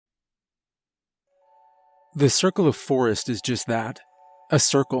The circle of forest is just that, a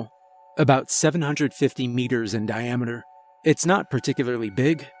circle, about 750 meters in diameter. It's not particularly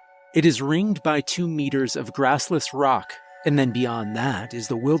big. It is ringed by 2 meters of grassless rock, and then beyond that is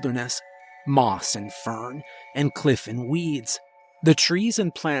the wilderness, moss and fern, and cliff and weeds. The trees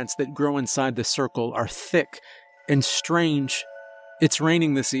and plants that grow inside the circle are thick and strange. It's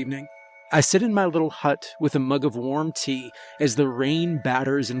raining this evening. I sit in my little hut with a mug of warm tea as the rain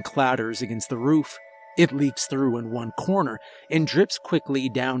batters and clatters against the roof. It leaks through in one corner and drips quickly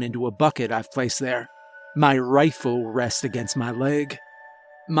down into a bucket I've placed there. My rifle rests against my leg.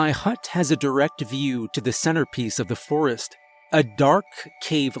 My hut has a direct view to the centerpiece of the forest, a dark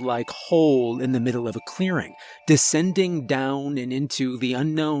cave-like hole in the middle of a clearing, descending down and into the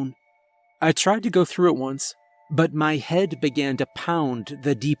unknown. I tried to go through it once, but my head began to pound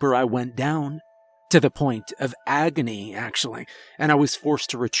the deeper I went down, to the point of agony, actually, and I was forced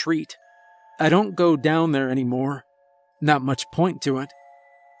to retreat. I don't go down there anymore. Not much point to it.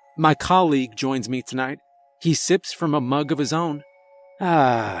 My colleague joins me tonight. He sips from a mug of his own.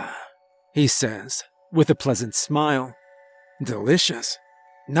 "Ah," he says, with a pleasant smile. "Delicious.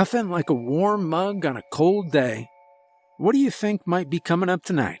 Nothing like a warm mug on a cold day. What do you think might be coming up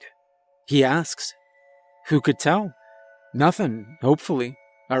tonight?" he asks. "Who could tell? Nothing, hopefully,"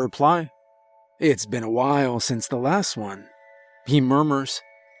 I reply. "It's been a while since the last one," he murmurs.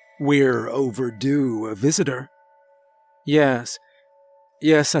 "We're overdue a visitor." Yes,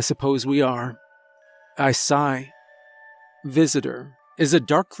 I suppose we are. I sigh. Visitor is a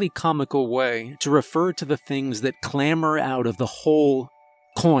darkly comical way to refer to the things that clamber out of the hole,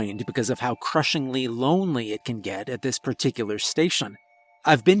 coined because of how crushingly lonely it can get at this particular station.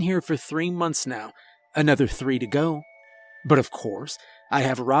 I've been here for 3 months now, another 3 to go. But of course, I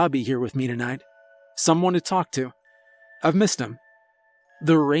have Robbie here with me tonight. Someone to talk to. I've missed him.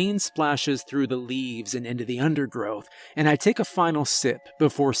 The rain splashes through the leaves and into the undergrowth, and I take a final sip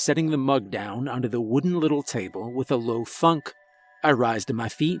before setting the mug down onto the wooden little table with a low thunk. I rise to my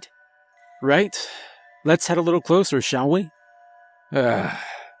feet. "Right, let's head a little closer, shall we?"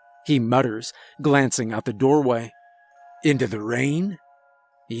 He mutters, glancing out the doorway. "Into the rain?"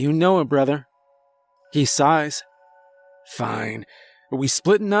 "You know it, brother." He sighs. "Fine. Are we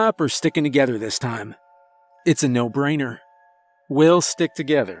splitting up or sticking together this time?" It's a no-brainer. "We'll stick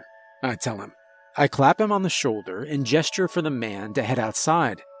together," I tell him. I clap him on the shoulder and gesture for the man to head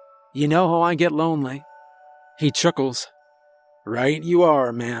outside. "You know how I get lonely." He chuckles. "Right you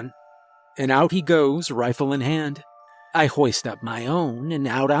are, man." And out he goes, rifle in hand. I hoist up my own, and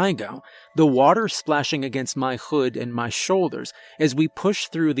out I go, the water splashing against my hood and my shoulders as we push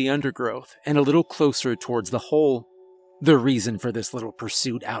through the undergrowth and a little closer towards the hole. The reason for this little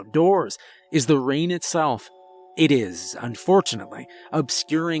pursuit outdoors is the rain itself. It is, unfortunately,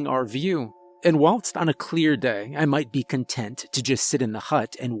 obscuring our view, and whilst on a clear day I might be content to just sit in the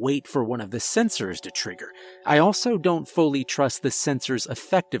hut and wait for one of the sensors to trigger, I also don't fully trust the sensor's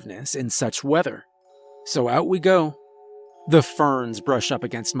effectiveness in such weather. So out we go. The ferns brush up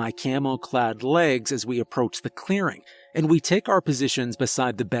against my camel-clad legs as we approach the clearing, and we take our positions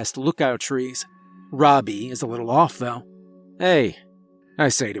beside the best lookout trees. Robbie is a little off, though. "Hey," I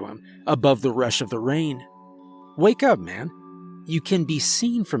say to him, above the rush of the rain. "Wake up, man. You can be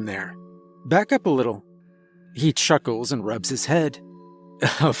seen from there. Back up a little." He chuckles and rubs his head.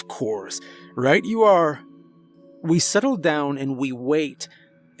 "Of course. Right you are." We settle down and we wait,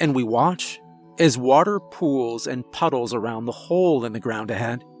 and we watch as water pools and puddles around the hole in the ground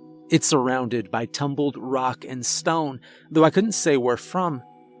ahead. It's surrounded by tumbled rock and stone, though I couldn't say where from.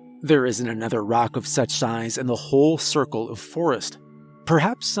 There isn't another rock of such size in the whole circle of forest.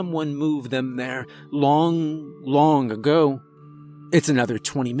 Perhaps someone moved them there long ago. It's another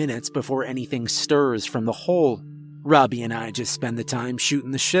 20 minutes before anything stirs from the hole. Robbie and I just spend the time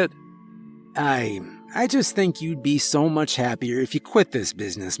shooting the shit. I just think you'd be so much happier if you quit this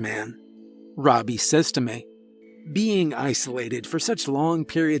business, man," Robbie says to me. "Being isolated for such long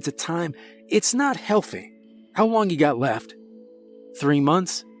periods of time, it's not healthy. How long you got left?" 3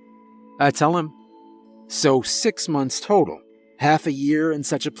 months. I tell him. "So 6 months total. Half a year in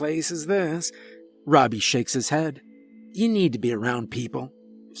such a place as this." Robbie shakes his head. "You need to be around people.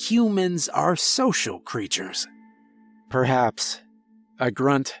 Humans are social creatures." "Perhaps." I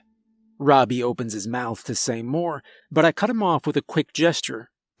grunt. Robbie opens his mouth to say more, but I cut him off with a quick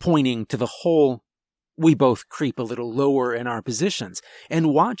gesture, pointing to the hole. We both creep a little lower in our positions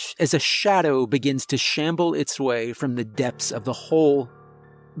and watch as a shadow begins to shamble its way from the depths of the hole.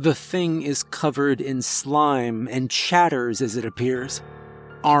 The thing is covered in slime and chatters as it appears.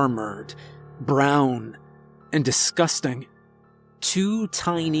 Armored, brown, and disgusting. 2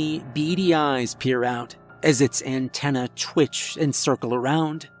 tiny, beady eyes peer out, as its antennae twitch and circle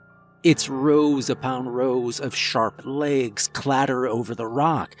around. Its rows upon rows of sharp legs clatter over the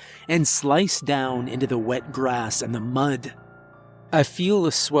rock and slice down into the wet grass and the mud. I feel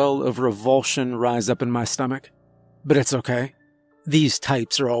a swell of revulsion rise up in my stomach, but it's okay. These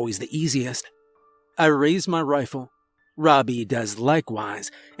types are always the easiest. I raise my rifle. Robbie does likewise,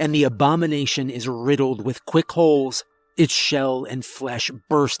 and the abomination is riddled with quick holes, its shell and flesh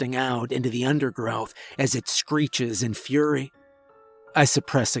bursting out into the undergrowth as it screeches in fury. I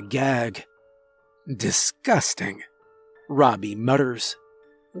suppress a gag. Disgusting, Robbie mutters.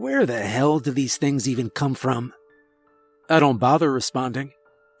 Where the hell do these things even come from? I don't bother responding.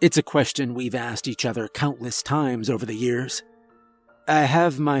 It's a question we've asked each other countless times over the years. I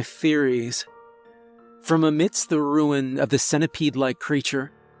have my theories. From amidst the ruin of the centipede-like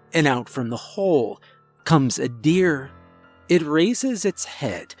creature, and out from the hole, comes a deer. It raises its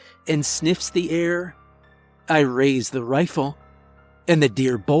head and sniffs the air. I raise the rifle, and the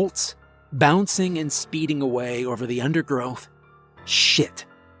deer bolts, bouncing and speeding away over the undergrowth. Shit,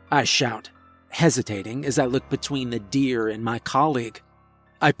 I shout, hesitating as I look between the deer and my colleague.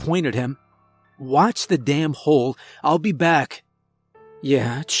 I point at him. Watch the damn hole, I'll be back.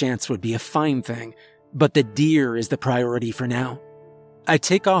 Yeah, chance would be a fine thing, but the deer is the priority for now. I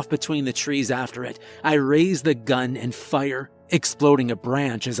take off between the trees after it. I raise the gun and fire, exploding a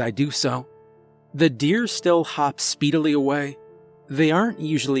branch as I do so. The deer still hops speedily away. They aren't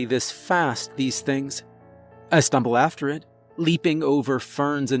usually this fast, these things. I stumble after it, leaping over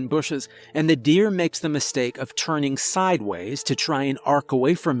ferns and bushes, and the deer makes the mistake of turning sideways to try and arc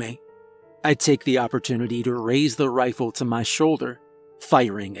away from me. I take the opportunity to raise the rifle to my shoulder,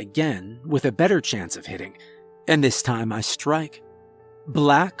 firing again with a better chance of hitting, and this time I strike.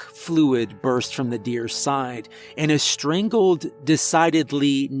 Black fluid bursts from the deer's side, and a strangled,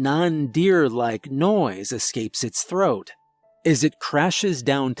 decidedly non-deer-like noise escapes its throat as it crashes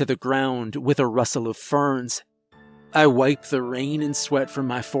down to the ground with a rustle of ferns. I wipe the rain and sweat from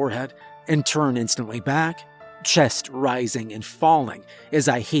my forehead and turn instantly back, chest rising and falling as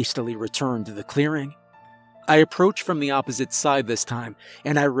I hastily return to the clearing. I approach from the opposite side this time,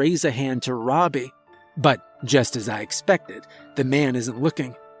 and I raise a hand to Robbie, but just as I expected, the man isn't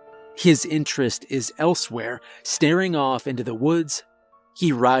looking. His interest is elsewhere, staring off into the woods.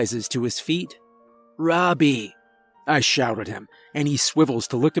 He rises to his feet. Robbie, I shout at him, and he swivels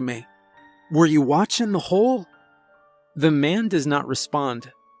to look at me. Were you watching the hole? The man does not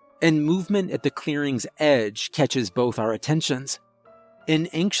respond, and movement at the clearing's edge catches both our attentions. An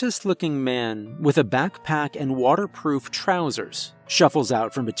anxious-looking man with a backpack and waterproof trousers shuffles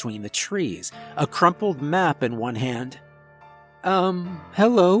out from between the trees, a crumpled map in one hand.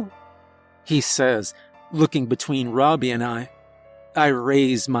 Hello, he says, looking between Robbie and I. I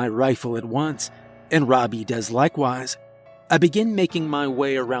raise my rifle at once, and Robbie does likewise. I begin making my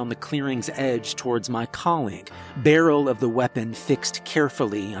way around the clearing's edge towards my colleague, barrel of the weapon fixed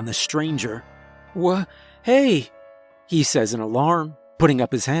carefully on the stranger. Hey, he says in alarm, putting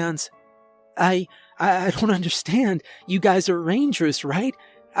up his hands. I don't understand. You guys are rangers, right?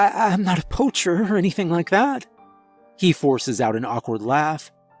 I'm not a poacher or anything like that. He forces out an awkward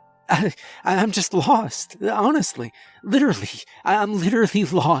laugh. I'm just lost, honestly. Literally, I'm literally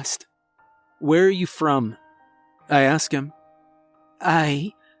lost. Where are you from? I ask him.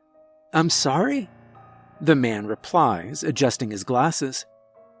 I'm sorry? The man replies, adjusting his glasses.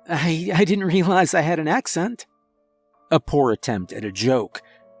 I didn't realize I had an accent. A poor attempt at a joke,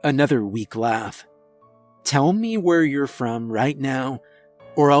 another weak laugh. Tell me where you're from right now,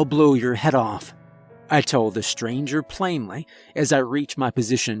 or I'll blow your head off, I told the stranger plainly as I reach my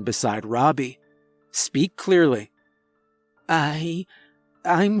position beside Robbie. Speak clearly.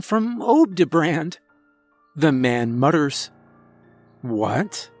 I'm from Obdebrand, the man mutters.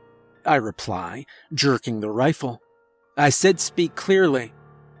 What? I reply, jerking the rifle. I said speak clearly.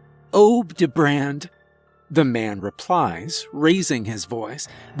 Obdebrand, the man replies, raising his voice,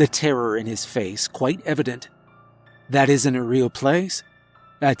 the terror in his face quite evident. That isn't a real place,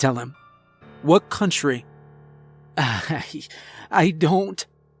 I tell him. What country? I don't.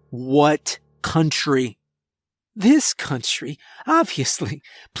 What country? This country, obviously.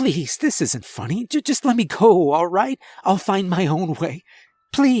 Please, this isn't funny. Just let me go, all right? I'll find my own way.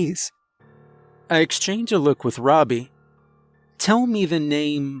 Please. I exchange a look with Robbie. Tell me the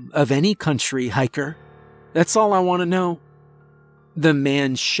name of any country, hiker. That's all I want to know. The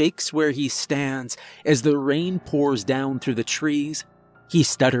man shakes where he stands as the rain pours down through the trees. He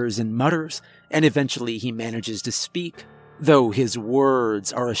stutters and mutters, and eventually he manages to speak, though his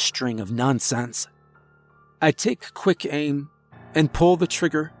words are a string of nonsense. I take quick aim and pull the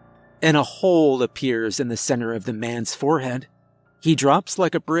trigger, and a hole appears in the center of the man's forehead. He drops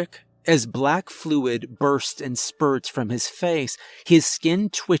like a brick as black fluid bursts and spurts from his face, his skin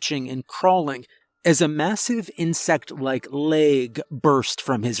twitching and crawling as a massive insect-like leg burst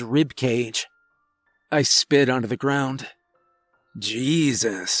from his rib cage. I spit onto the ground.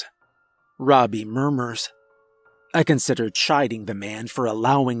 Jesus, Robbie murmurs. I considered chiding the man for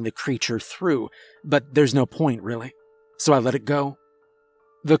allowing the creature through, but there's no point really, so I let it go.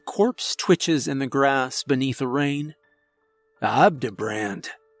 The corpse twitches in the grass beneath the rain. Abdebrand,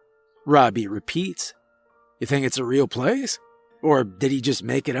 Robbie repeats. You think it's a real place? Or did he just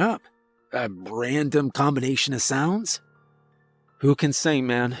make it up? A random combination of sounds? Who can say,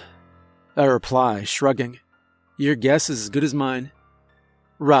 man? I reply, shrugging. Your guess is as good as mine.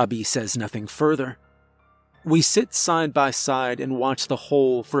 Robbie says nothing further. We sit side by side and watch the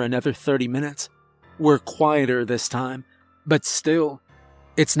hole for another 30 minutes. We're quieter this time, but still,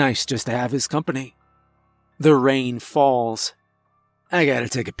 it's nice just to have his company. The rain falls. I gotta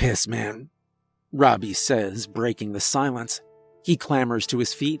take a piss, man, Robbie says, breaking the silence. He clambers to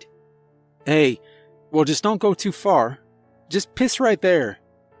his feet. Hey, well, just don't go too far. Just piss right there.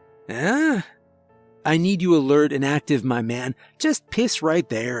 Eh? I need you alert and active, my man. Just piss right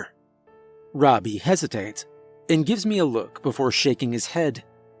there. Robbie hesitates and gives me a look before shaking his head.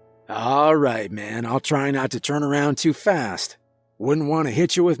 All right, man, I'll try not to turn around too fast. Wouldn't want to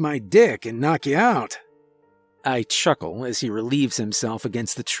hit you with my dick and knock you out. I chuckle as he relieves himself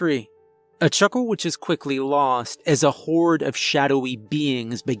against the tree. A chuckle which is quickly lost as a horde of shadowy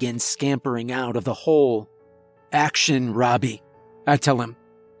beings begin scampering out of the hole. Action, Robbie, I tell him.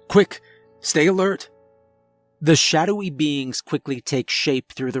 Quick, stay alert. The shadowy beings quickly take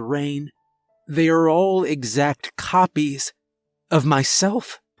shape through the rain. They are all exact copies of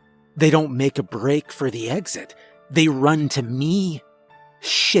myself. They don't make a break for the exit. They run to me.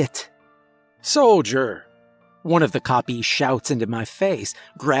 Shit. Soldier, one of the copies shouts into my face,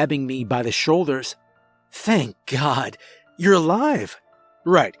 grabbing me by the shoulders. Thank God, you're alive.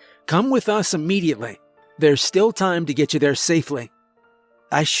 Right, come with us immediately. There's still time to get you there safely.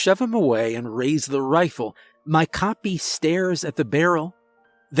 I shove him away and raise the rifle. My copy stares at the barrel,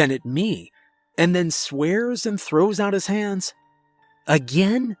 then at me, and then swears and throws out his hands.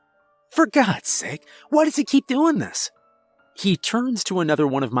 Again? For God's sake, why does he keep doing this? He turns to another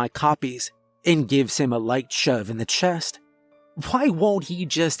one of my copies and gives him a light shove in the chest. Why won't he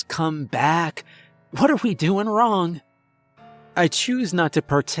just come back? What are we doing wrong? I choose not to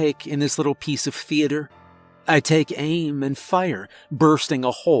partake in this little piece of theater. I take aim and fire, bursting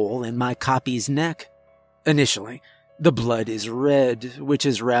a hole in my copy's neck. Initially, the blood is red, which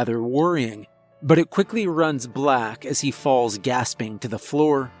is rather worrying, but it quickly runs black as he falls gasping to the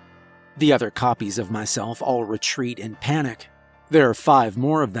floor. The other copies of myself all retreat in panic. There are 5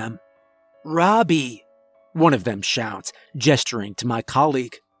 more of them. Robbie, one of them shouts, gesturing to my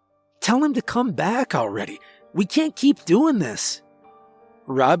colleague. Tell him to come back already. We can't keep doing this.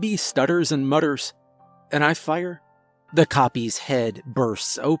 Robbie stutters and mutters, and I fire. The copy's head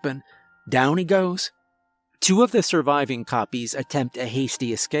bursts open. Down he goes. 2 of the surviving copies attempt a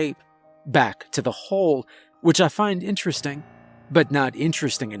hasty escape, back to the hole, which I find interesting, but not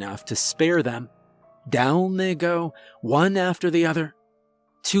interesting enough to spare them. Down they go, one after the other.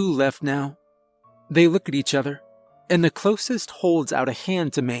 2 left now. They look at each other, and the closest holds out a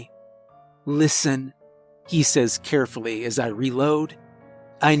hand to me. Listen, he says carefully as I reload.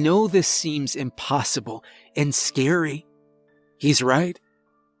 I know this seems impossible and scary. He's right.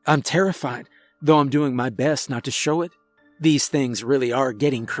 I'm terrified, though I'm doing my best not to show it. These things really are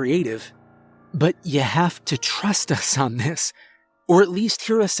getting creative. But you have to trust us on this, or at least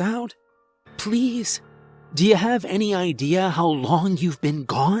hear us out. Please, do you have any idea how long you've been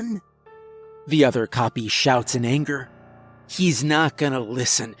gone? The other copy shouts in anger. He's not gonna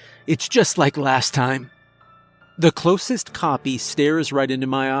listen. It's just like last time. The closest copy stares right into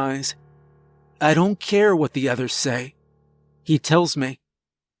my eyes. I don't care what the others say. He tells me,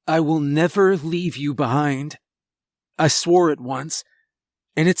 I will never leave you behind. I swore it once,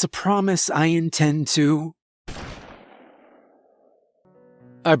 and it's a promise I intend to.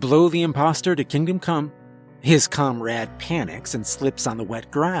 I blow the imposter to kingdom come. His comrade panics and slips on the wet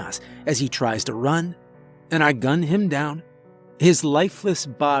grass as he tries to run, and I gun him down. His lifeless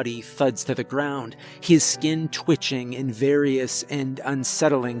body thuds to the ground, his skin twitching in various and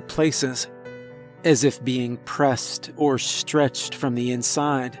unsettling places, as if being pressed or stretched from the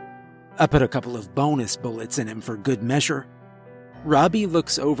inside. I put a couple of bonus bullets in him for good measure. Robbie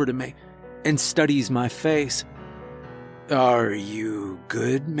looks over to me and studies my face. Are you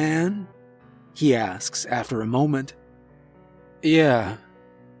good, man? He asks after a moment. Yeah,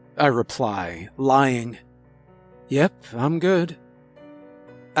 I reply, lying. Yep, I'm good.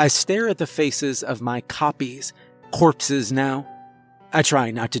 I stare at the faces of my copies, corpses now. I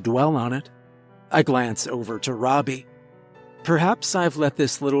try not to dwell on it. I glance over to Robbie. Perhaps I've let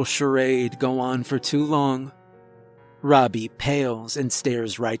this little charade go on for too long. Robbie pales and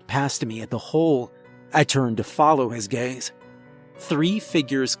stares right past me at the hole. I turn to follow his gaze. 3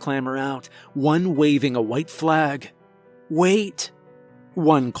 figures clamber out, one waving a white flag. Wait!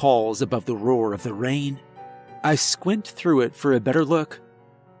 One calls above the roar of the rain. I squint through it for a better look.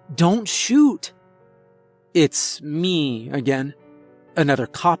 Don't shoot! It's me again. Another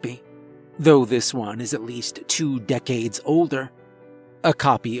copy, though this one is at least 2 decades older. A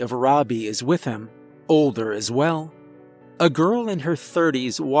copy of Robbie is with him, older as well. A girl in her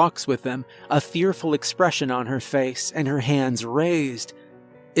 30s walks with them, a fearful expression on her face and her hands raised.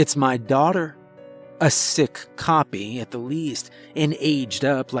 It's my daughter. A sick copy, at the least, and aged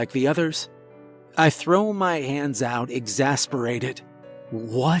up like the others. I throw my hands out, exasperated.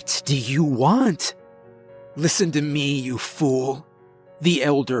 What do you want? Listen to me, you fool. The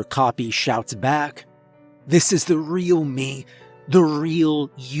elder copy shouts back. This is the real me, the real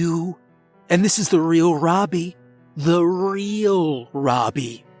you. And this is the real Robbie. The real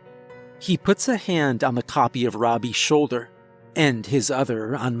Robbie. He puts a hand on the copy of Robbie's shoulder, and his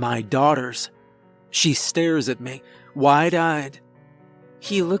other on my daughter's. She stares at me, wide-eyed.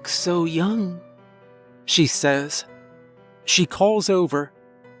 He looks so young, she says. She calls over.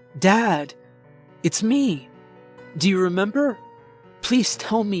 Dad, it's me. Do you remember? Please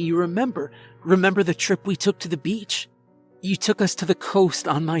tell me you remember. Remember the trip we took to the beach? You took us to the coast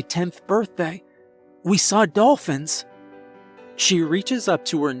on my 10th birthday. We saw dolphins. She reaches up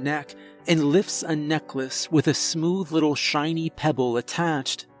to her neck and lifts a necklace with a smooth little shiny pebble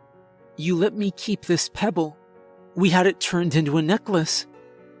attached. You let me keep this pebble. We had it turned into a necklace.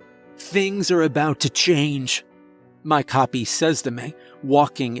 Things are about to change, my copy says to me,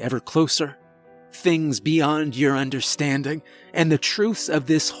 walking ever closer. Things beyond your understanding, and the truths of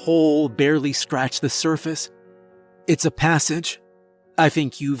this hole barely scratch the surface. It's a passage. I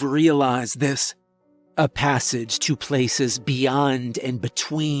think you've realized this. A passage to places beyond and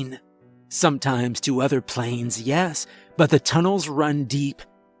between. Sometimes to other planes, yes, but the tunnels run deep.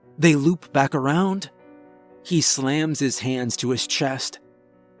 They loop back around. He slams his hands to his chest.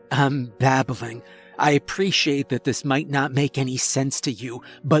 I'm babbling. I appreciate that this might not make any sense to you,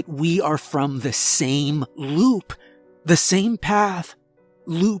 but we are from the same loop, the same path,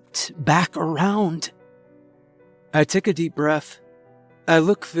 looped back around. I take a deep breath. I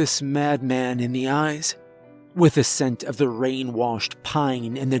look this madman in the eyes, with the scent of the rain-washed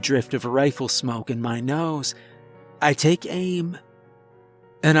pine and the drift of rifle smoke in my nose. I take aim,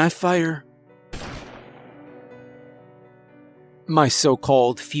 and I fire. My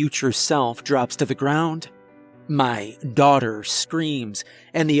so-called future self drops to the ground. My daughter screams,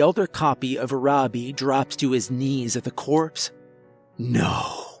 and the elder copy of Robbie drops to his knees at the corpse.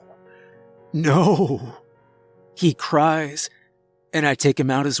 No, no, he cries, and I take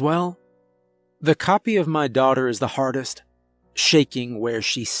him out as well. The copy of my daughter is the hardest, shaking where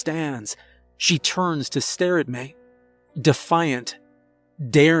she stands. She turns to stare at me, defiant,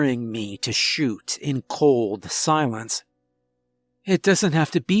 daring me to shoot in cold silence. It doesn't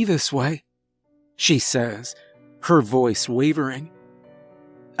have to be this way, she says, her voice wavering.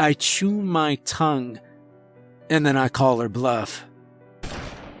 I chew my tongue, and then I call her bluff.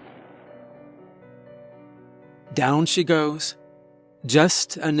 Down she goes,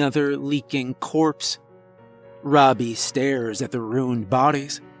 just another leaking corpse. Robbie stares at the ruined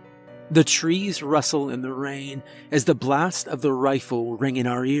bodies. The trees rustle in the rain as the blast of the rifle ring in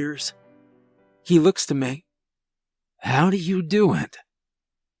our ears. He looks to me. How do you do it?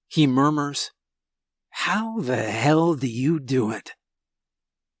 He murmurs. How the hell do you do it?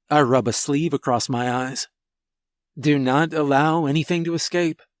 I rub a sleeve across my eyes. Do not allow anything to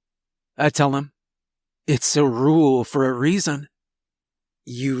escape. I tell him. It's a rule for a reason.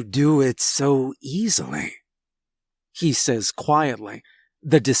 You do it so easily, he says quietly,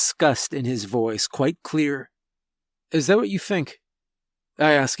 the disgust in his voice quite clear. Is that what you think?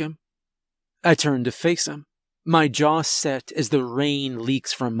 I ask him. I turn to face him, my jaw set as the rain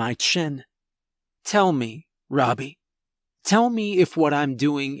leaks from my chin. Tell me, Robbie, tell me if what I'm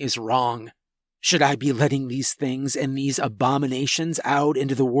doing is wrong. Should I be letting these things and these abominations out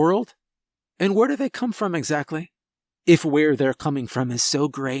into the world? And where do they come from exactly? If where they're coming from is so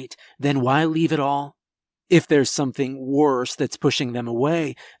great, then why leave it all? If there's something worse that's pushing them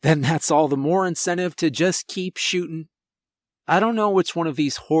away, then that's all the more incentive to just keep shooting. I don't know which one of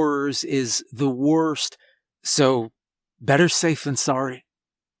these horrors is the worst, so better safe than sorry.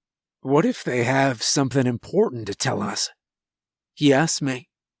 What if they have something important to tell us? He asked me.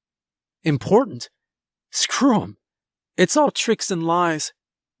 Important? Screw 'em. It's all tricks and lies.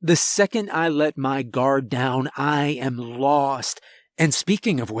 The second I let my guard down, I am lost. And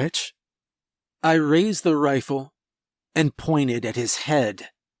speaking of which, I raised the rifle and pointed at his head.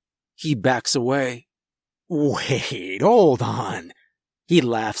 He backs away. Wait, hold on. He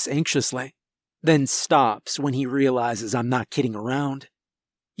laughs anxiously, then stops when he realizes I'm not kidding around.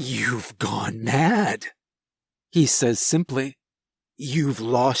 You've gone mad, he says simply. You've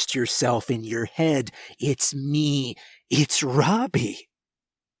lost yourself in your head. It's me. It's Robbie.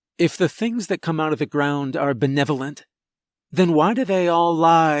 If the things that come out of the ground are benevolent, then why do they all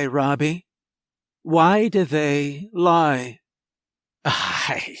lie, Robbie? Why do they lie?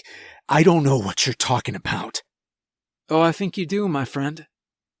 I don't know what you're talking about. Oh, I think you do, my friend.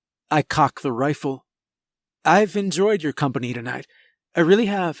 I cock the rifle. I've enjoyed your company tonight. I really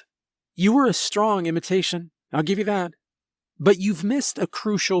have. You were a strong imitation, I'll give you that. But you've missed a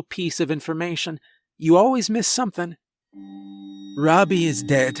crucial piece of information. You always miss something. Robbie is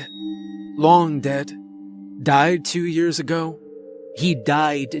dead. Long dead. Died 2 years ago. He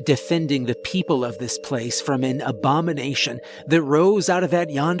died defending the people of this place from an abomination that rose out of that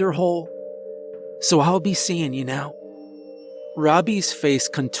yonder hole. So I'll be seeing you now. Robbie's face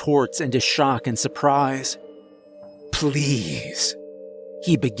contorts into shock and surprise. Please,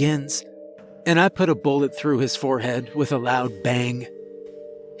 he begins, and I put a bullet through his forehead with a loud bang.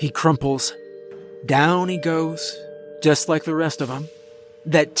 He crumples. Down he goes, just like the rest of them.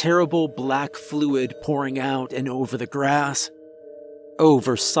 That terrible black fluid pouring out and over the grass.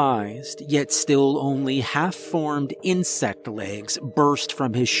 Oversized, yet still only half-formed insect legs burst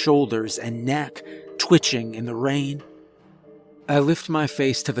from his shoulders and neck, twitching in the rain. I lift my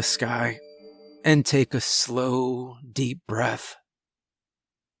face to the sky and take a slow, deep breath.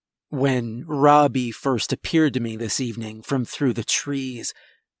 When Robbie first appeared to me this evening from through the trees,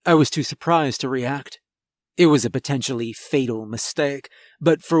 I was too surprised to react. It was a potentially fatal mistake,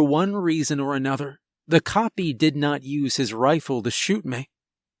 but for one reason or another, the copy did not use his rifle to shoot me.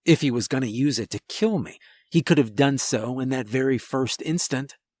 If he was going to use it to kill me, he could have done so in that very first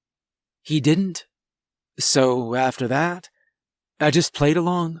instant. He didn't. So after that, I just played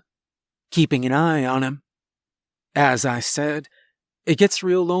along, keeping an eye on him. As I said, it gets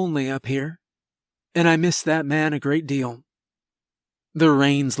real lonely up here, and I miss that man a great deal. The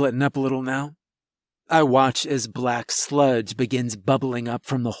rain's letting up a little now. I watch as black sludge begins bubbling up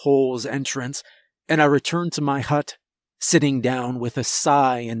from the hole's entrance, and I return to my hut, sitting down with a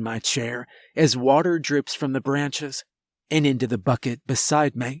sigh in my chair as water drips from the branches and into the bucket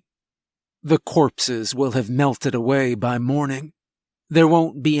beside me. The corpses will have melted away by morning. There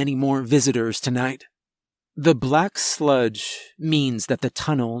won't be any more visitors tonight. The black sludge means that the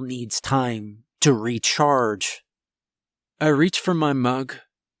tunnel needs time to recharge. I reach for my mug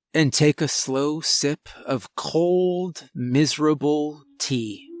and take a slow sip of cold, miserable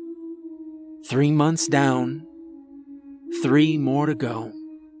tea. 3 months down, 3 more to go.